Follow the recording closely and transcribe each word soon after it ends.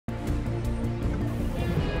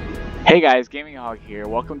Hey guys, Gaming Hog here.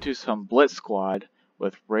 Welcome to some Blitz Squad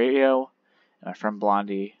with Radio and my friend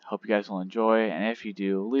Blondie. Hope you guys will enjoy, and if you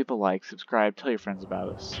do, leave a like, subscribe, tell your friends about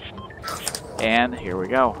us. And here we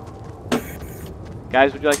go.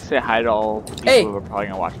 Guys, would you like to say hi to all the people who are probably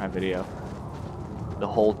going to watch my video? The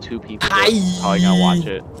whole 2 people that are probably going to watch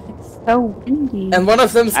it. It's so windy. And one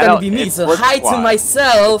of them is going to be me, so Blitz hi Squad. to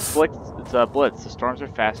myself. It's Blitz. The storms are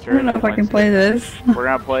faster. I don't know if I can play this. We're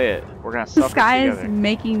going to play it. We're going to suffer The sky together. is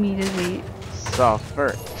making me dizzy. Suffer.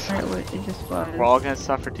 It just was. We're all going to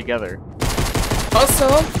suffer together. Also,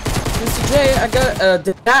 Mr. J, I got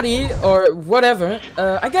the daddy or whatever.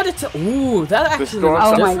 I got it. Ooh, that actually.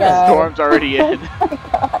 The storm's already in.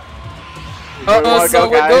 So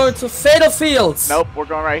we're going to Fatal Fields. Nope, we're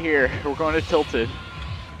going right here. We're going to Tilted.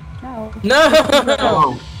 No.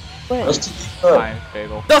 No. Blitz. Fine,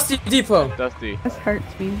 Fatal. Dusty Depot. Dusty. This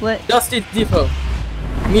hurts me. Blitz. Dusty Depot.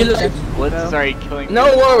 Blitz is already killing me.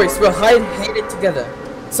 No worries, we'll hate it together.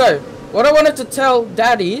 So, what I wanted to tell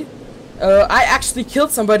Daddy, I actually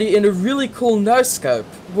killed somebody in a really cool no-scope.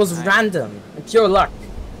 It was random, and pure luck.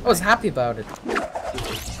 I was happy about it.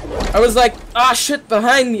 I was like, ah shit,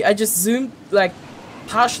 behind me. I just zoomed, like,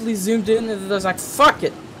 partially zoomed in, and I was like, fuck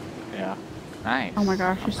it. Yeah. Nice. Oh my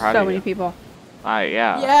gosh, there's so many people.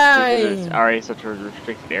 Yeah. Yay. It's already such a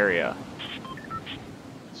restricted area.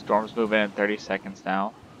 Storm's moving in 30 seconds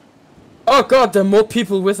now. Oh god, there are more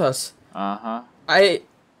people with us. Uh-huh. I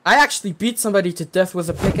actually beat somebody to death with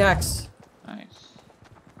a pickaxe. Nice.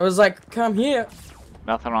 I was like, come here.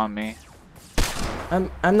 Nothing on me. I'm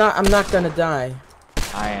not gonna die.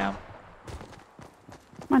 I am.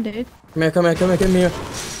 Come on, dude. Come here.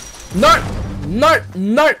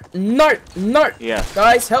 Nart. Yeah.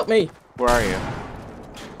 Guys, help me. Where are you?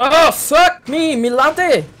 Oh, fuck me,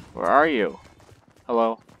 Milante. Where are you?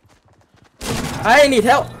 Hello? I need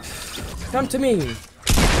help. Come to me.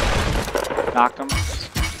 Knocked him.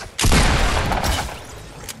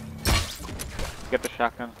 Get the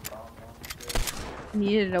shotgun.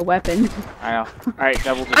 Needed a weapon. I know. Alright,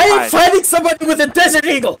 double just I am hide. fighting somebody with a Desert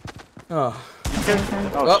Eagle. Oh.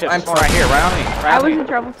 Oh shit, I'm there's one right here, right on me. Right I on was me. in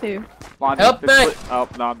trouble too. Blondie, Help me. Oh,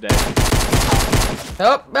 no, I'm dead.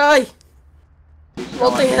 Help me.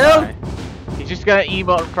 What the hell? He's just gonna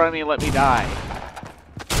emote in front of me and let me die.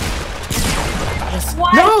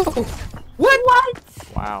 What? No. What?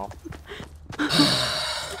 Wow.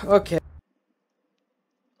 Okay.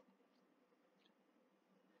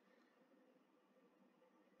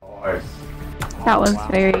 That was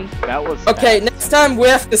very... That was Okay, bad. next time we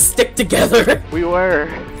have to stick together. We were.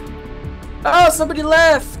 Oh, somebody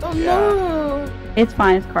left. Oh Yeah. no. It's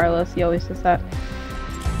fine, it's Carlos. He always does that.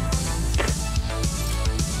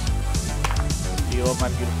 Do you love my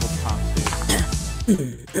beautiful tongue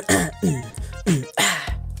suit?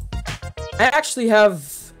 I actually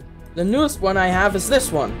have the newest one I have is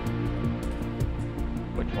this one.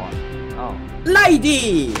 Which one? Oh.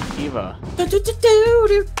 Lady! Eva.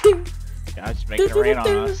 Do-do-do-do-do-do. Yeah, just making it rain on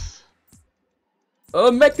us.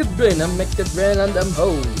 Oh, make it rain, I make it rain on them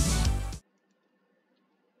hoes.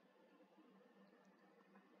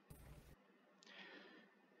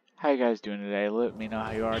 How you guys doing today? Let me know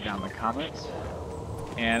how you are down in the comments.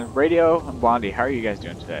 And Radio and Blondie, how are you guys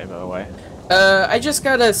doing today, by the way? I just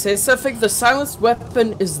gotta say something. The silenced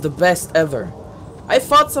weapon is the best ever. I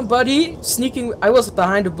fought somebody sneaking. I was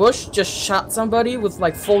behind a bush, just shot somebody with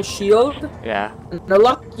like full shield. Yeah. And a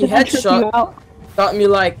lucky headshot got me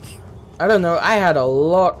like, I don't know. I had a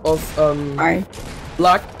lot of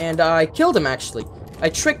luck, and I killed him actually. I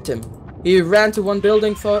tricked him. He ran to one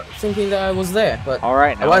building thinking that I was there, but All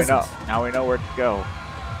right, I now we wasn't. know. Now we know where to go.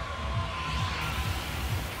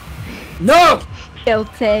 No!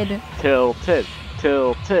 Tilted. Tilted.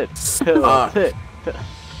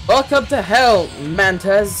 Welcome to hell,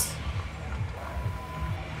 Mantes.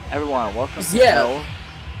 Everyone, welcome to Yeah. Hell.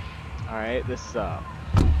 Alright, this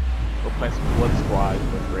we're playing some Blitz Squad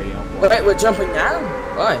with Radio and Blondie. Wait, we're jumping down?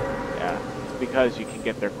 Why? Yeah, because you can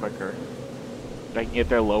get there quicker. I can get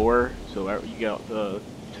there lower, so you get to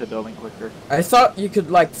the building quicker. I thought you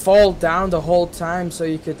could like fall down the whole time, so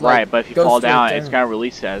you could like. Right, but if you go fall straight down, it's gonna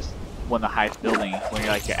release as when the highest building, when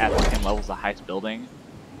you're like at the same level as the highest building.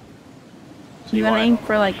 So You wanna aim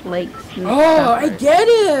for like lakes and Oh, stuff. I get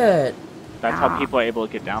it! That's how people are able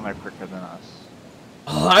to get down there quicker than us.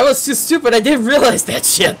 Oh, I was too stupid, I didn't realize that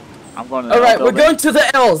shit! I'm going to the Alright, we're building. going to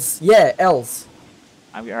the L's! Yeah, L's.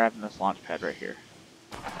 I'm grabbing this launch pad right here.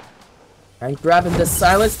 I'm grabbing the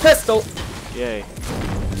silenced pistol! Yay.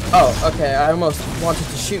 Oh, okay, I almost wanted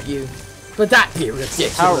to shoot you. But that'd be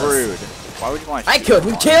ridiculous. How rude. Why would you want to I shoot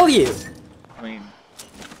couldn't someone? kill you! I mean,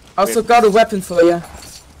 I also got a weapon for you.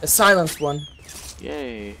 A silenced one.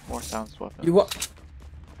 Yay, more silenced weapons. You want?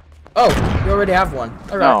 Oh, you already have one.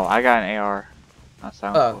 All right. No, I got an AR. Not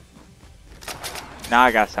silenced weapon. Now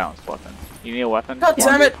I got silenced weapon. You need a weapon? God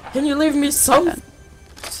damn it! Can you leave me some?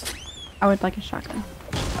 I would like a shotgun.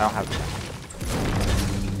 I don't have it.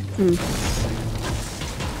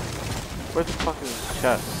 Where the fuck is this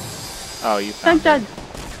chest? Oh, you found Chug it.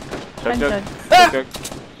 jug. Chug jug? Ah! Chug jug?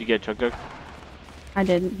 Did you get chug jug? I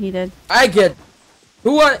didn't. He did. I get.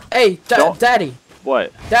 Who want? Hey, Don't- daddy,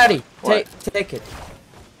 What? daddy, What? take it.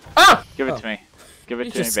 Ah! Give it Oh. to me. Give it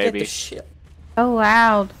You to me, just scared the baby. shit. So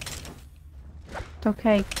loud. It's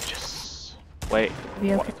okay. Just wait.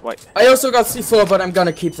 Be okay. What? I also got C4, but I'm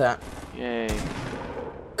gonna keep that. Yay.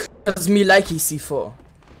 Cause me likey C4.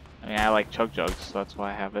 I mean, I like chug jugs, so that's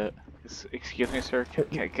why I have it. Excuse me, sir.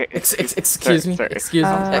 Excuse me. Sir, Excuse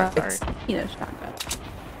me. sorry. You know, shotgun.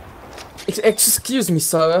 Excuse me,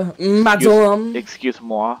 sir. Madame.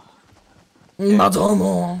 Excuse-moi.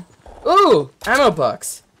 Madame. Ooh, ammo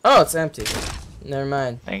box. Oh, it's empty. Never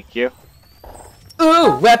mind. Thank you.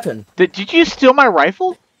 Ooh, weapon. Did you steal my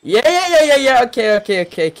rifle? Yeah.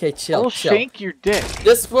 Okay. Chill. I'll shank your dick.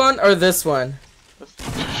 This one or this one?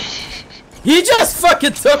 He just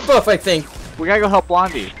fucking took both, I think. We gotta go help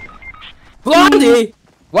Blondie. Blondie,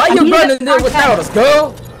 why you Yeah, running there without us,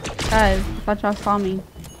 girl? Guys, I thought y'all saw me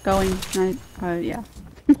going. Yeah.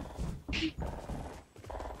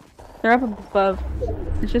 They're up above.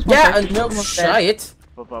 It's just one Yeah, person no almost dead. shit.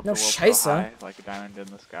 Flip up No the world so scheisse. high, like a diamond in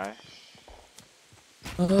the sky.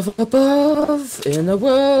 Above, in a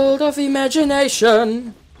world of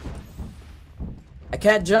imagination. I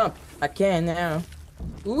can't jump. I can now.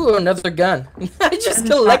 Ooh, another gun. I just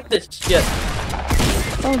collect this shit.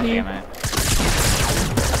 Oh, Damn dude. it.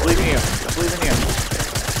 I believe in you. I believe in you.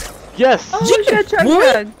 Yes! Oh, you got chug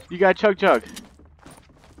What? jug. You got chug jug.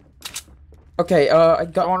 Okay, I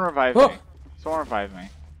got. Someone revive Oh. me. Someone revive me.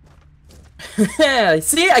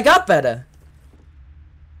 See, I got better.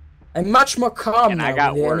 I'm much more calm And now I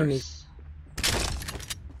got with the worse. enemies.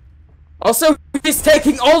 Also, he's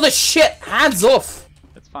taking all the shit. Hands off.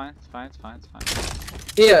 It's fine. It's fine. It's fine. It's fine.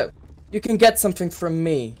 Here, you can get something from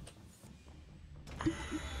me.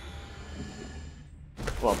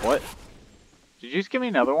 Well, what? Did you just give me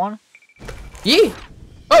another one? Yee.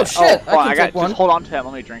 Oh shit! Oh, I can take one. Just hold on to that.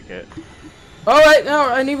 Let me drink it. All right, now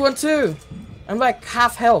I need one too. I'm like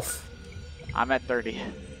half health. I'm at 30.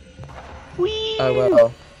 Whee! Oh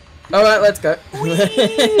well. All right, let's go.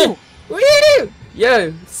 Whee! Woo!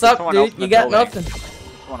 Yo, sup, Someone else dude? in You the got building. nothing.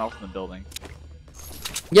 Someone else in the building.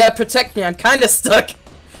 Yeah, protect me. I'm kind of stuck.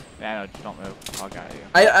 Yeah, I know. Just don't move. I'll guide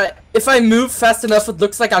you. If I move fast enough, it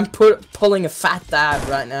looks like I'm pulling a fat dab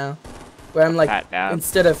right now, where I'm like, Fat dab?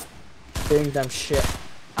 instead of doing dumb shit.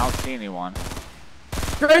 I don't see anyone.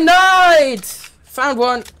 Grenade! Found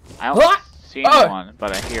one. I don't What? see Oh. anyone,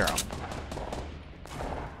 but I hear them.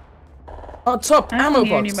 On top, I ammo don't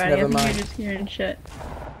hear box. anybody. I Never think mind. you're just hearing shit.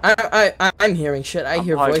 I'm hearing shit. I I'm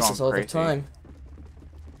hear probably voices going all the crazy. time.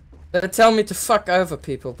 They tell me to fuck over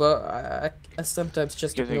people, but I sometimes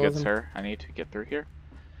just Excuse me, ignore good them. sir. I need to get through here.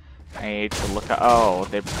 I need to look at. Oh,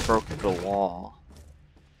 they broke the wall.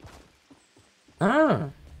 Ah,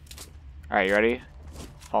 Alright, you ready?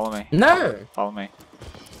 Follow me. no. Follow me.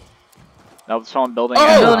 No, there's someone building.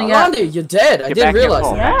 Oh, building up. Randy, you're dead. I Get didn't back here, realize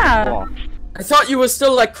Paul. that. Back Yeah. here, Paul. I thought you were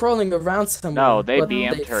still like crawling around somewhere. No, they but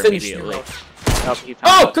BM'd her finished you immediately. off. Nope, he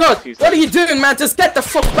found Oh us. god, He's what are like- you doing, man? Just get the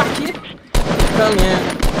fuck back here. Come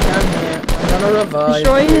here, come here. I'm gonna revive.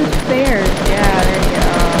 Destroy his stairs. Yeah, there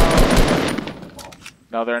you go.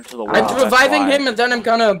 No, they're into the wall. I'm that's reviving why. him and then I'm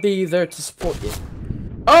gonna be there to support you.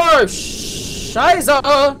 Oh, Scheiße!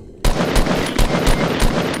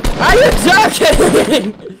 Are you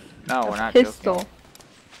joking? No, we're not Pistol. joking.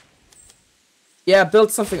 Yeah,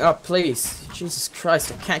 build something up, please. Jesus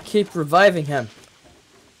Christ, I can't keep reviving him.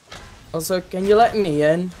 Also, can you let me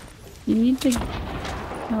in? You need to.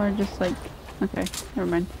 Or just like. Okay, never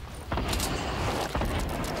mind.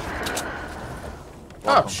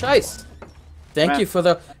 Oh, Scheiße. Thank Man. you for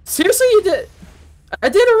the. Seriously, you did. I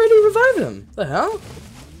did already revive him. The hell?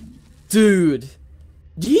 Dude.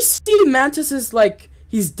 Do you see Mantis is like.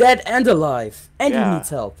 He's dead and alive. And Yeah. he needs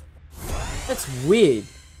help. That's weird.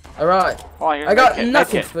 Alright. Oh, here's I got medkit,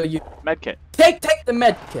 nothing medkit, for you. medkit. Take the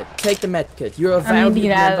med kit. Take the med kit. You're a I need to valuable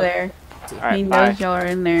get out of member. there. He Alright, bye. knows y'all are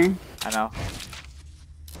in there. I know.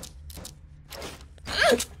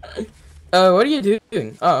 What are you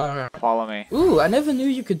doing? Oh, alright. Follow me. Ooh, I never knew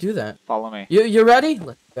you could do that. Follow me. You ready?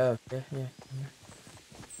 Let's go. Yeah.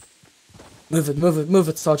 Move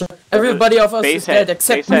it, soldier. Everybody of us is Base dead it.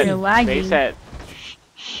 except Base me. it. You're lagging. Base it.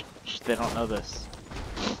 Shh, they don't know this.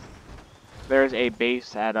 There's a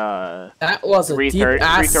base at That was a deep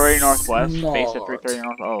 330 northwest. snort. Base at 330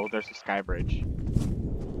 north. Oh, there's a sky bridge.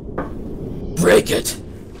 Break it.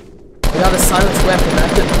 I got a silenced weapon.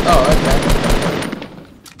 Oh,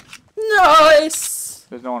 okay. Nice.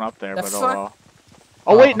 There's no one up there, The but fuck? oh well.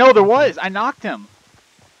 Oh wait, no, there was. I knocked him.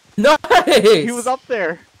 Nice. He was up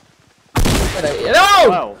there. No.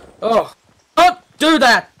 Whoa. Oh, don't do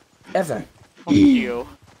that ever. Fuck you.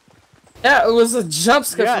 That was a jump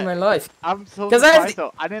scare Yeah. for my life. I'm so 'Cause I have surprised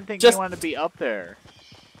though. I didn't think just- you wanted to be up there.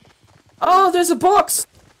 Oh, there's a box.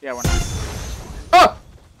 Yeah, we're not. Oh,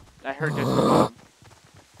 I heard just a bomb.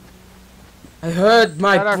 I heard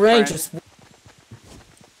my Not our brain friend. just.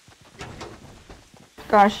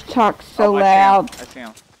 Gosh, you talk so Oh, loud. I see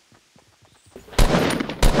him.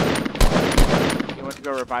 He went to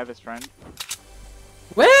go revive his friend.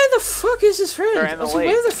 Where the fuck is his friend? They're in the Also, lake.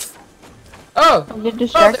 where the oh, Don't get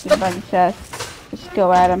distracted by the chest. Just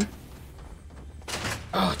go at him.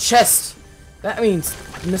 oh, chest. That means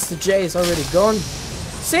Mr. J is already gone.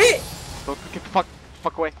 See? Go get the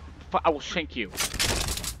fuck away. I will shank you.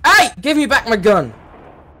 Hey, give me back my gun.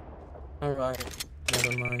 Alright,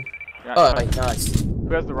 never mind. Yeah, Alright, nice. Who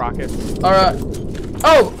has the rockets? Alright.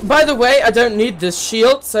 Oh, by the way, I don't need this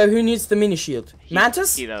shield, so who needs the mini shield?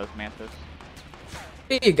 Mantis? He does, Mantis.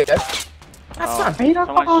 Here you go. Have Oh. fun. Are you not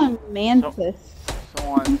Someone calling him Mantis?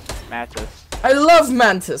 Someone, Mantis. I love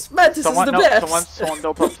Mantis. Mantis is the best. Someone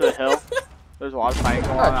built up to the hill. There's a lot of fighting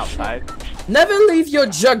going on outside. Never leave your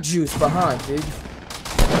jug juice behind, dude.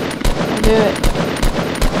 I'll do it.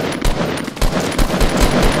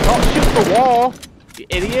 Don't shoot the wall, you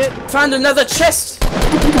idiot. Found another chest. Oh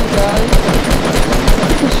my god.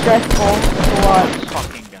 This is stressful to watch.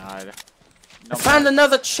 Fucking god. No I found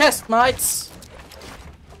another chest, mates.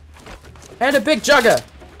 And a big jugger.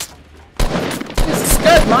 This is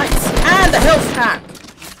good, mates. And a health pack.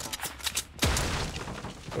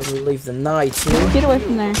 We'll leave the knight here. Get away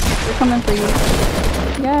from there. They're coming for you.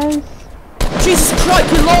 Guys. Jesus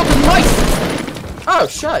Christ, you Lord Almighty! Oh,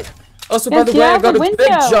 shit. Also, by Yes, the get way, I out got the a big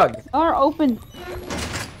window. jug. Door open.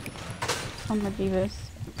 Oh my Jesus.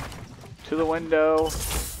 To the window.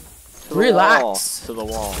 To the Relax. wall. To the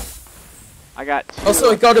wall. I got two.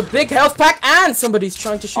 Also, I got a big health pack and somebody's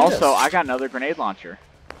trying to shoot us. Also, I got another grenade launcher.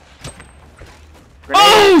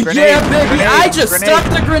 Oh, Grenade, yeah, baby! grenade, I just grenade. stopped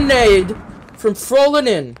the grenade from falling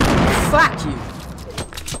in. Fuck you.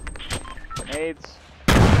 Grenades.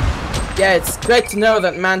 Yeah, it's great to know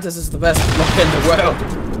that Mantis is the best block in the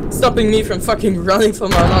world. Stopping me from fucking running for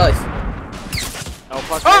my life. Oh,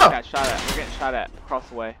 fuck, Oh! we got shot at. We're getting shot at. Across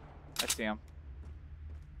the way. I see him.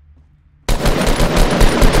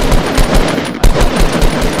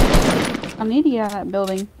 I need to get out of that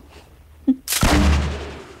building.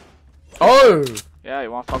 Oh! Yeah,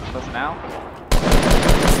 you want to fuck with us now?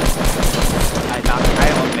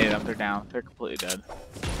 I eliminated them. They're down. They're completely dead.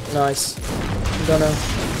 Nice. I'm gonna...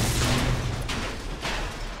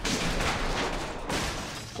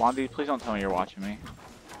 Blondie, please don't tell me you're watching me.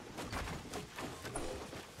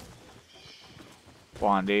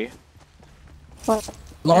 Blondie. What?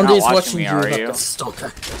 Blondie's watching watching me, you are like you? a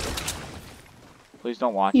stalker. Please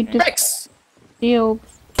don't watch You me. just- Rex! Shield.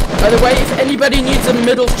 By the way, if anybody needs a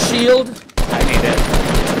middle shield... I need it.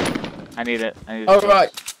 I need it. I need it.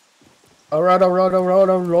 Alright.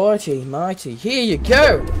 Alrighty, mighty. Here you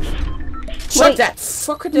go! Shut Wait. that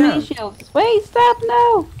fucker Mini down! shields. Wait, stop,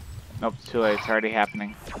 no! Nope, it's too late. It's already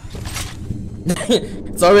happening.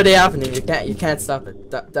 It's already happening. You can't stop it.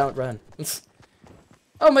 Don't run.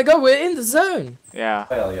 Oh my god, we're in the zone. Yeah,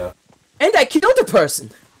 Hell yeah. And I killed a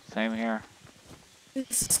person. same here.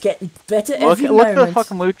 This is getting better Look every at the moment.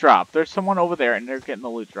 fucking loot drop. There's someone over there and they're getting the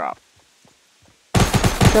loot drop.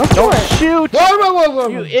 Go for Don't it. shoot! Whoa.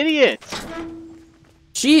 You idiot!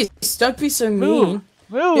 Jeez, don't be so mean.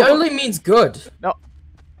 Move! It only means good.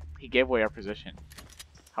 He gave away our position.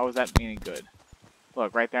 How was that meaning good?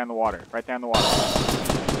 Look, right there in the water. Right there in the water.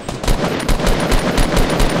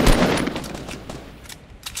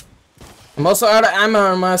 I'm also out of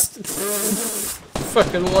ammo and must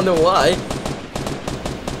fucking wonder why.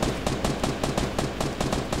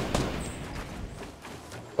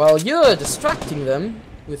 While you're distracting them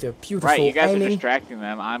with your beautiful Right, you guys are aiming. distracting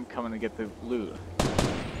them. I'm coming to get the loot.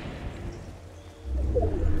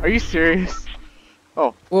 Are you serious?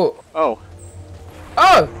 Oh, Whoa. oh.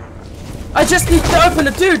 Oh! I just need to open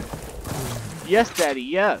it, dude! Yes, Daddy,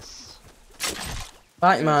 yes.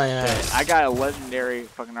 Bite my Shit, ass. I got a legendary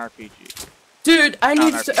fucking RPG. Dude, I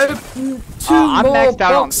need Not to RPG. open two I'm more maxed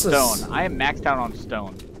out boxes. on stone. I am maxed out on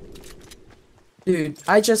stone. Dude,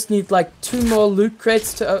 I just need like 2 more loot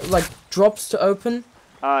crates to like drops to open.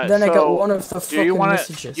 Then I got one of the fucking Do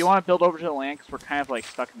messages. you want to build over to the land? Because we're kind of like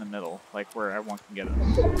stuck in the middle, like where everyone can get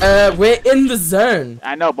us. We're in the zone.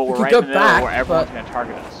 I know, but we're right in the middle where everyone's gonna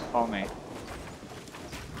target us. Follow me.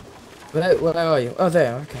 Where are you? Oh,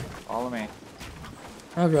 there. Okay. Follow me.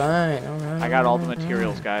 Alright, alright. I got all the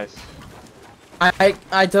materials, guys.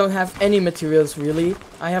 I don't have any materials really.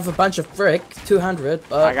 I have a bunch of brick, 200,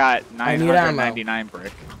 but I got 999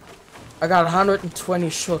 brick. I got 120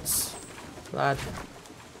 shots, lad.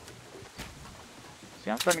 See,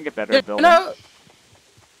 I'm starting to get better at building.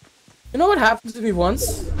 You know what happened to me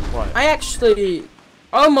once? What? I actually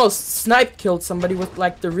almost snipe killed somebody with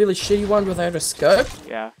like the really shitty one without a scope.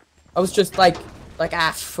 Yeah. I was just like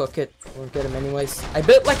fuck it, we'll get him anyways. I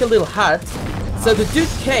built like a little hut, so the dude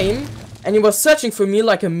came and he was searching for me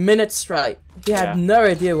like a minute straight. He had no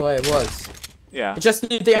idea where I was. Yeah. I just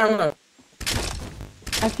need the ammo.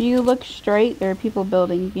 If you look straight, there are people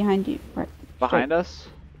building behind you. Right. Behind us?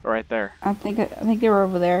 Or right there? I think they were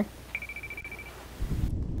over there.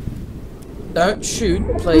 Don't shoot,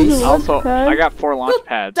 please. Also, I got 4 launch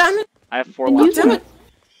pads. Damn it! I have 4 launch pads.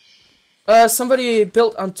 Damn it! Somebody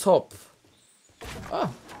built on top.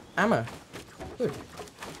 Oh, ammo. Good.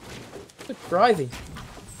 Good gravy.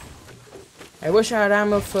 I wish I had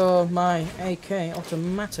ammo for my AK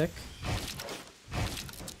automatic.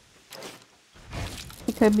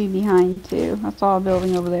 It could be behind too. I saw a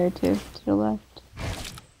building over there too, to the left.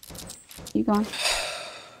 Keep going.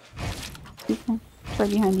 Keep going. It's right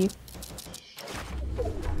behind you.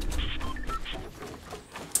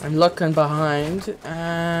 I'm looking behind,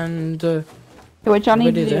 and What y'all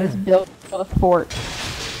need to do is build a fort.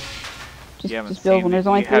 Just build one. There's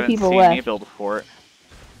only 3 people left. Me build a fort.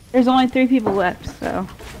 There's only 3 people left, so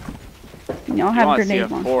y'all have grenade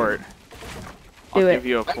launchers. Fort. Do it. Give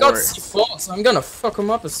you a fort. I got C4, so I'm gonna fuck them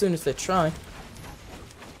up as soon as they try.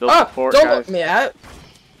 Build a fort, don't guys. let me out.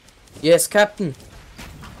 Yes, Captain.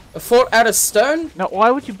 A fort out of stone? No, why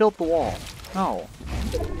would you build the wall? No.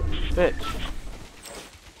 Bitch.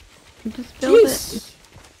 Just build it. Jeez.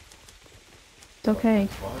 It's okay.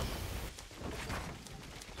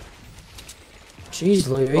 Jeez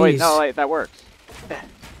Louise. Oh, wait, no, wait, that works.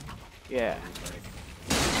 Yeah.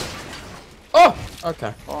 Oh!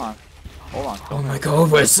 Okay. Hold on. Hold on. Oh my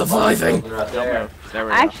god, we're surviving! Don't move. There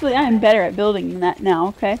we go. Actually, I am better at building than that now,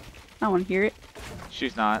 okay? I want to hear it.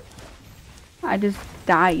 She's not. I just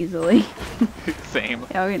die easily. Same.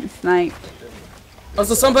 Yeah, we're getting sniped. Oh,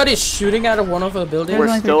 so somebody's shooting out of one of the buildings? We're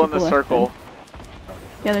only still in three the people left, circle.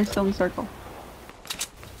 Yeah, they're still in the circle.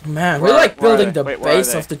 Man, Where we're like where are building they? the Wait, where are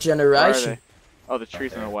base they? of the Where are generation. they? Oh, the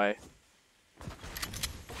tree's in the way.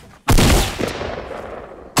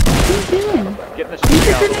 What are you doing? Get in the Use tree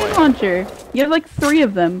your out of the grenade way. launcher. You have like 3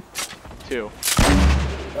 of them. 2.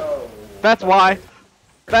 That's why.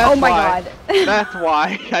 That's Oh my why. god. That's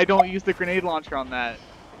why I don't use the grenade launcher on that.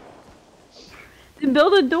 Then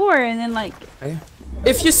build a door and then like...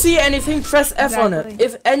 If you see anything, press F on it. Exactly.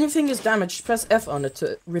 If anything is damaged, press F on it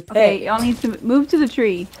to repair. Okay, y'all need to move to the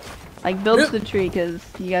tree. Like, build to the tree, because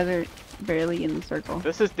you guys are barely in the circle.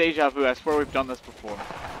 This is deja vu. I swear we've done this before.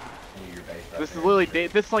 This is literally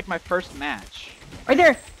this is like my first match. Right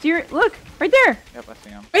there! Look! Right there! Yep, I see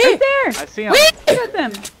him. Right there! I see him. Look at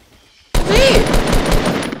them!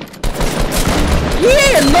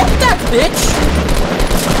 Yeah, knock that bitch!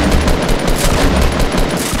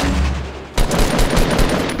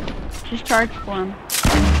 Just charge for him.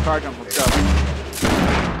 Charge him. Let's go.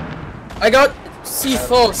 I got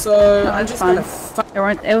C4, so I'm just fine.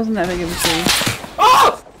 gonna It wasn't that big of a tree.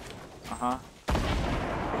 Oh! Uh-huh.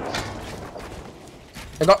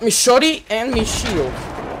 I got me shoddy and me shield.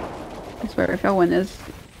 I swear, if y'all win this,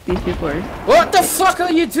 these people are... What the fuck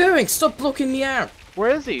are you doing? Stop blocking me out.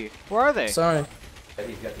 Where is he? Where are they? Sorry.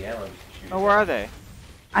 He's got the ammo to shoot. Oh, where are they?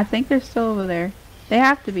 I think they're still over there. They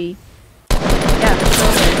have to be. Yeah, they're still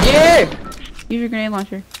over there. Yeah! Use your grenade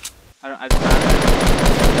launcher. I don't have it.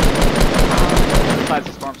 Besides,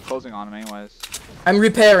 the storm's closing on him anyways. I'm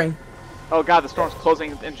repairing. Oh god, the storm's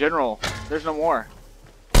closing in general. There's no more.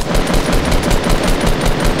 Get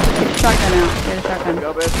the shotgun out. Get a shotgun.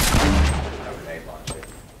 Go, bitch. No grenade launcher.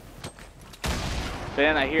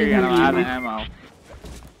 Ben, I hear you. I don't have ammo.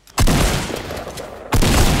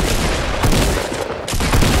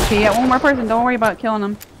 Okay, yeah, one more person. Don't worry about killing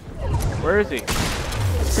them. Where is he?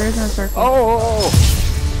 There's no circle. Oh!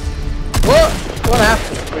 What? What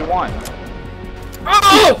happened? We won.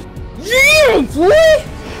 Oh! Yeah, boy!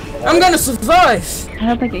 I'm gonna survive! I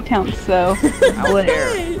don't think it counts, so. I don't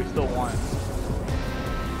care. We still won.